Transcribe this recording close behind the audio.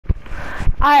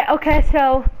Alright, okay,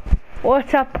 so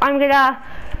what's up? I'm gonna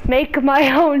make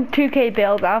my own 2K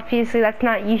build. Obviously, that's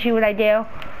not usually what I do.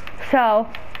 So,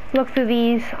 look through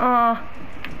these.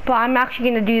 But I'm actually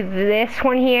gonna do this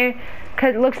one here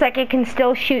because it looks like it can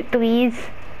still shoot threes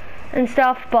and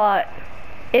stuff, but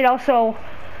it also,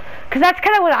 because that's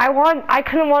kind of what I want. I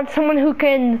kind of want someone who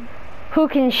can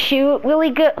shoot really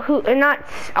good,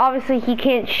 obviously he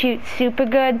can't shoot super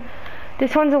good.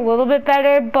 This one's a little bit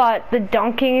better, but the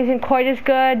dunking isn't quite as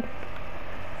good.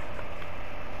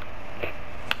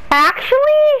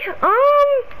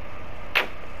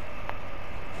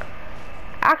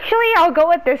 Actually, I'll go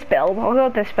with this build.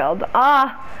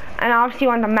 And obviously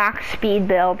on the max speed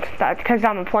build. That's because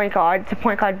I'm a point guard. It's a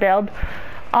point guard build.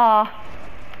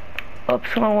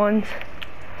 Oops, wrong ones.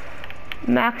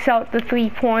 Max out the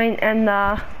 3-point and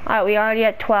the. Alright, we already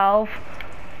at 12.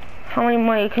 How many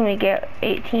more can we get?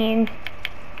 18.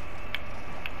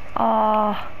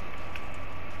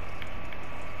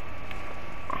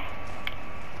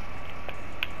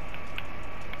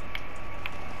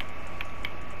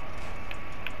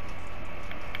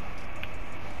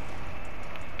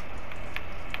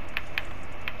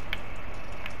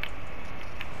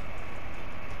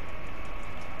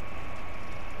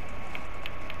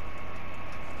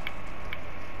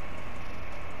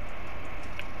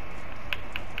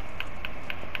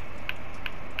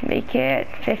 Make it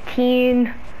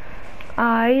 15.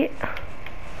 I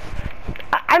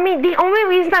mean, the only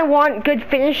reason I want good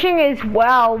finishing is,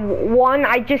 well, one,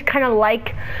 I just kind of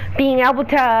like being able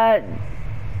to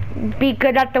be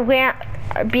good at the ramp,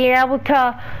 being able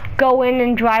to go in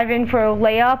and drive in for a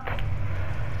layup.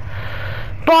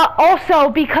 But also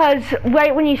because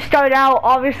right when you start out,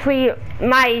 obviously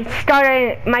my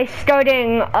starting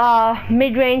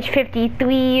mid-range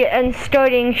 53 and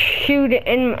starting shoot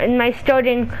in my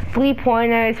starting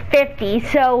 3-pointer is 50.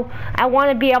 So I want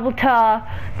to be able to.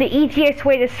 The easiest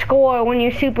way to score when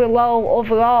you're super low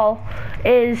overall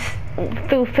is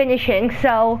through finishing.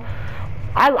 So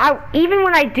I even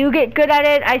when I do get good at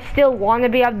it, I still want to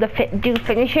be able to do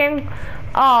finishing,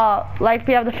 like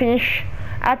be able to finish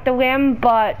at the rim,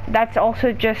 but that's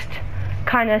also just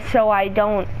kind of so I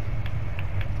don't.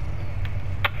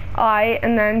 Alright,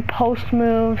 and then post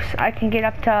moves, I can get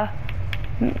up to,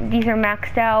 these are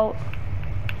maxed out.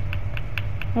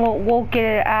 We'll get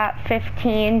it at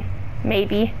 15,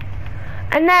 maybe.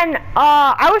 And then,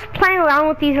 I was playing around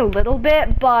with these a little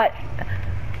bit, but,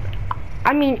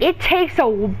 I mean, it takes a,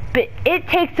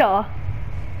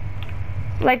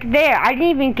 like there, I didn't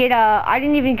even get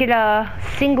a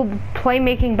single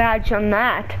playmaking badge on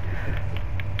that.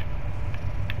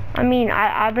 I mean,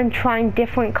 I've been trying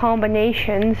different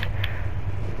combinations,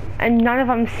 and none of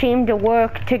them seem to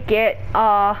work to get,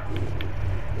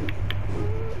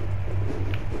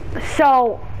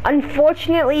 so,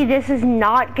 unfortunately, this is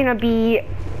not gonna be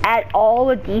at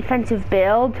all a defensive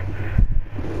build.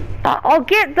 I'll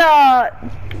get the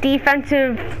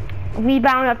defensive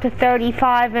rebound up to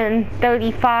 35 and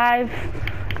 35.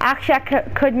 Actually, I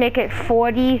could make it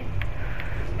 40,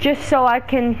 just so I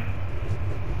can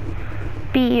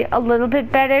be a little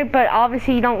bit better, but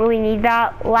obviously you don't really need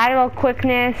that. Lateral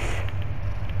quickness,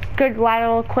 good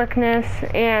lateral quickness,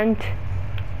 and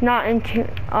not into,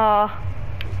 yeah,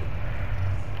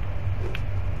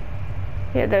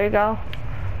 there you go.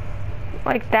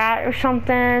 Like that or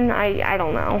something, I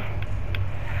don't know.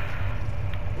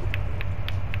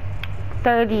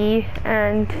 30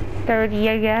 and 30,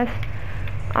 I guess.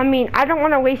 I mean, I don't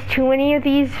want to waste too many of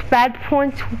these bad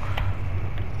points.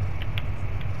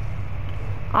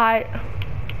 I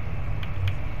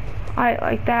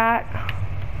like that.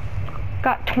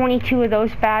 Got 22 of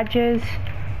those badges.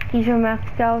 These are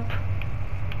maxed out.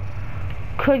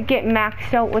 Could get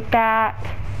maxed out with that.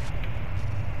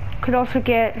 Could also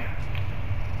get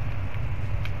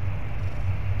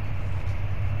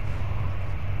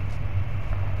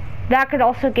that. Could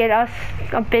also get us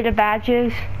a bit of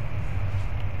badges.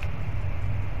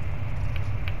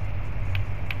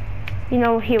 You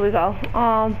know, here we go.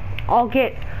 I'll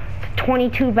get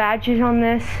 22 badges on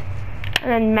this,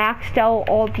 and then maxed out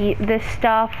all this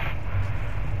stuff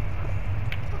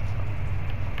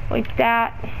like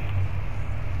that.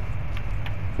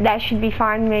 That should be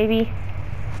fine, maybe.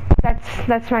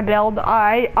 That's my build.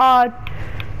 Alright,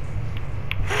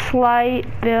 slight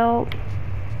build,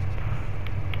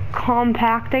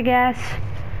 compact, I guess,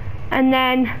 and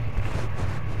then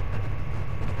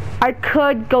I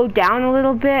could go down a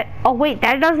little bit. Oh wait,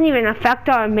 that doesn't even affect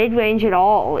our mid-range at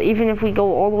all, even if we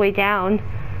go all the way down.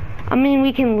 I mean,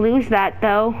 we can lose that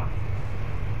though.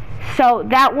 So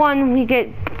that one, we get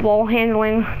ball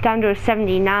handling down to a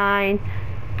 79.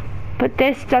 But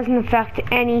this doesn't affect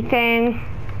anything.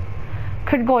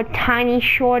 Could go a tiny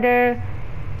shorter,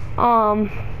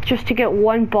 just to get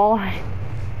one ball.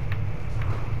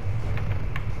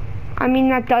 I mean,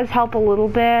 that does help a little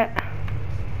bit.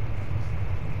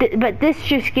 But this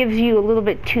just gives you a little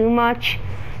bit too much.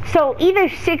 So either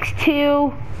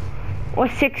 6'2" or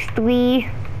 6'3".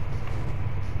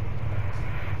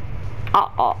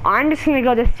 I'm just gonna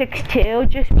go to 6'2",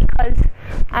 just because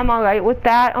I'm alright with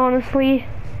that, honestly.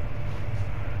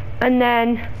 And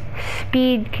then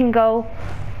speed can go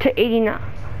to 89.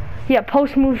 Yeah,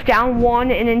 post moves down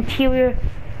 1, and interior,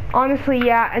 honestly,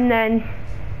 yeah. And then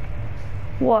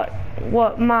what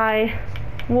was my,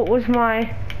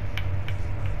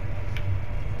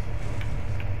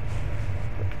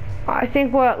 I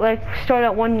think we're at, like, start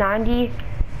at 190,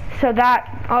 so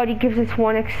that already gives us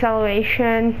 1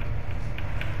 acceleration.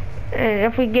 And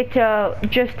if we get to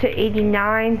just to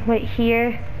 89 right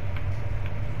here,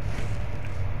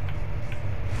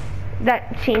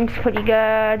 that seems pretty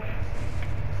good.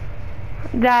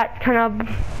 That kind of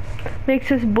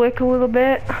makes us blick a little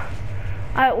bit.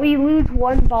 We lose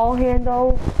 1 ball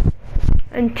handle,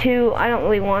 and 2, I don't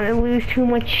really want to lose too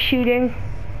much shooting.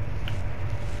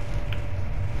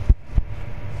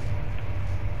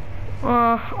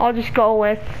 I'll just go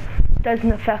with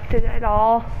doesn't affect it at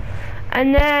all.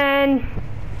 And then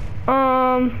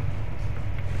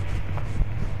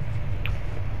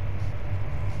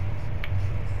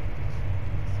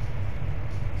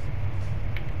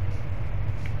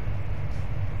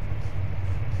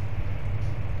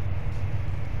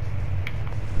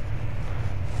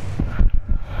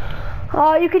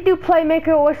you could do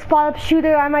playmaker or spot up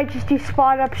shooter. I might just do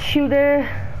spot up shooter.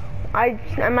 I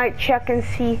might check and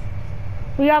see.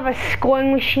 We have a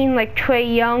scoring machine like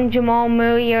Trae Young, Jamal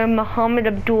Murray, or Muhammad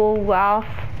Abdul-Rauf.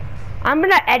 I'm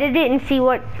gonna edit it and see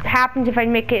what happens if I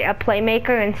make it a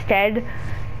playmaker instead.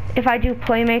 If I do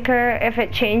playmaker, if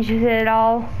it changes it at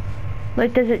all.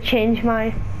 Like, does it change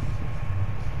my...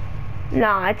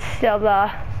 No, it's still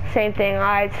the same thing.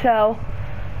 Alright, so...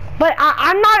 But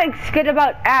I'm not as good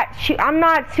about I'm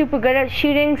not super good at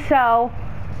shooting, so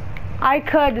I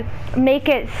could make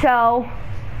it so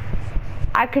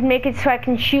I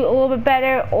can shoot a little bit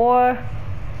better, or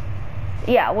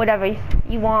yeah, whatever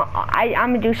you want.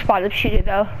 I'm gonna do spot up shooter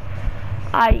though.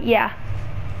 Yeah.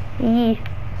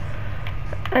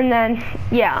 And then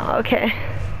yeah, okay.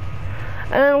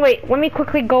 And then wait, let me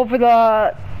quickly go over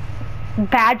the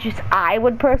badges I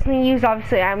would personally use.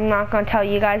 Obviously, I'm not gonna tell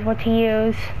you guys what to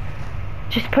use.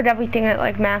 Just put everything at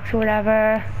like max or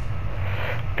whatever.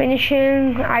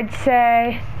 Finishing, I'd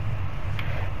say,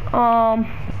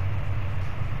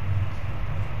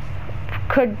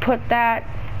 could put that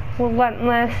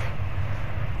relentless.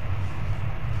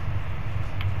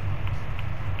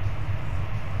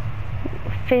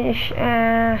 Finish,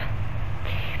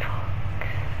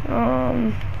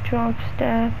 drop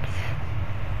steps.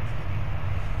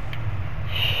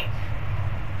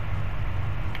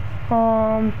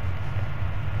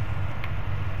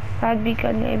 That'd be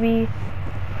good, maybe.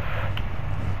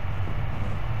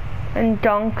 And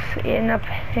dunks in a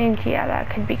paint, yeah, that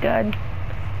could be good.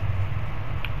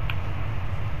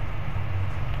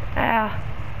 Yeah.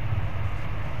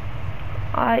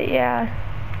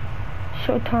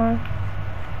 Showtime.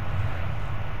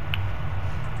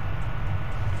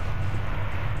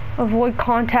 Avoid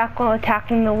contact while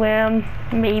attacking the rim,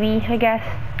 maybe, I guess.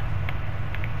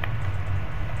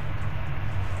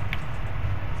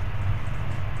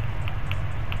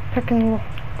 Pick and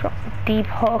drop deep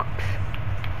hooks.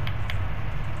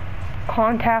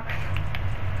 Contacts.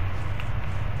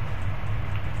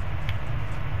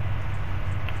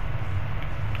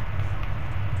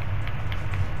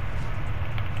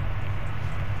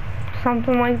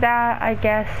 Something like that, I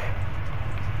guess.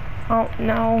 I don't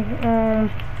know.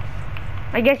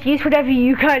 I guess use whatever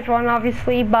you guys want,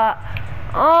 obviously, but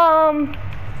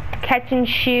catch and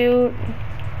shoot,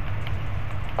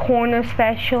 corner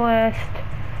specialist,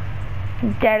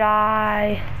 dead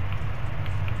eye,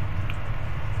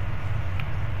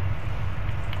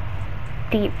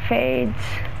 deep fades,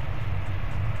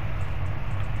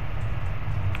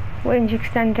 range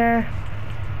extender,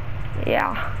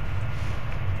 yeah.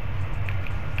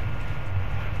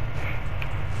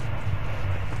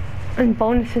 And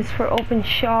bonuses for open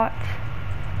shots.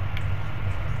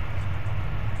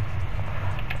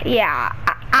 Yeah,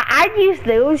 I'd use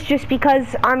those just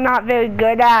because I'm not very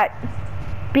good at,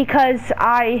 because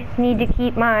I need to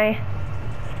keep my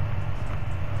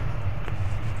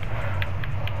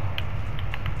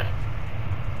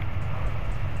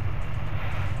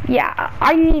yeah,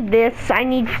 I need this. I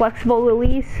need flexible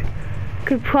release.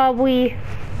 Could probably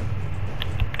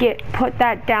put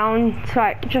that down so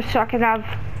I can have.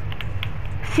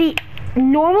 See,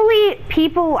 normally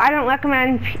I don't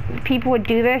recommend people would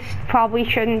do this. Probably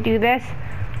shouldn't do this,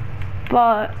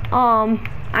 but I'm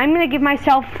gonna give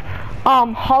myself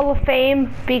Hall of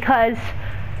Fame because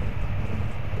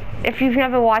if you've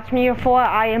never watched me before,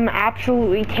 I am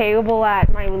absolutely terrible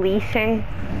at my releasing.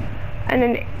 And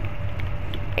then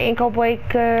ankle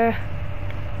breaker,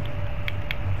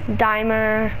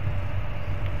 dimer,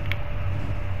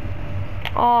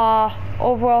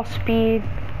 overall speed,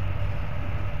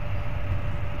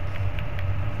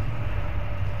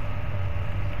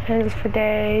 hands for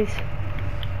days.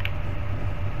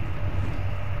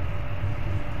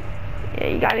 Yeah,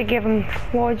 you gotta give him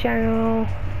floor general,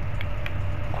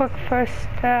 quick first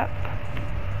step.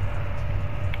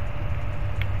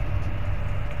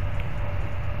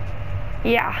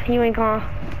 Yeah, you ain't gonna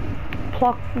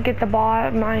get the ball out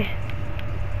of my.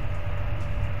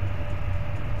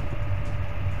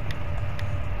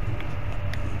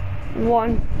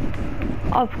 One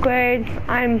upgrade.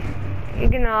 I'm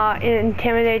gonna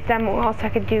intimidate them, or else I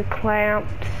could do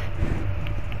clamps.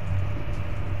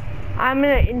 I'm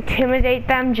gonna intimidate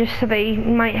them just so they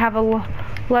might have a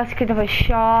less good of a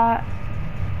shot.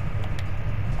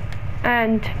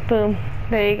 And boom,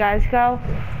 there you guys go.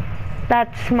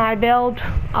 That's my build.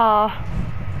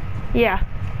 Yeah.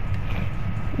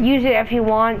 Use it if you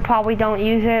want. Probably don't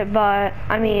use it, but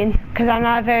I mean, because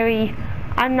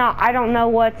I don't know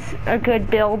what's a good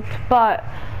build, but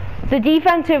the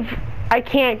defensive, I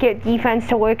can't get defense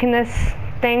to work in this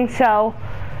thing, so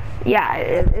yeah,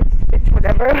 it's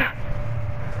whatever.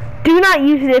 Do not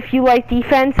use it if you like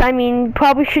defense. I mean,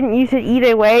 probably shouldn't use it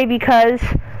either way because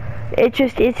it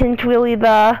just isn't really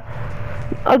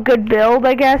a good build,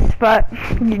 I guess, but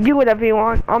you do whatever you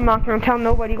want. I'm not gonna tell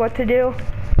nobody what to do.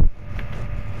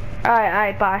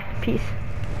 Alright, bye. Peace.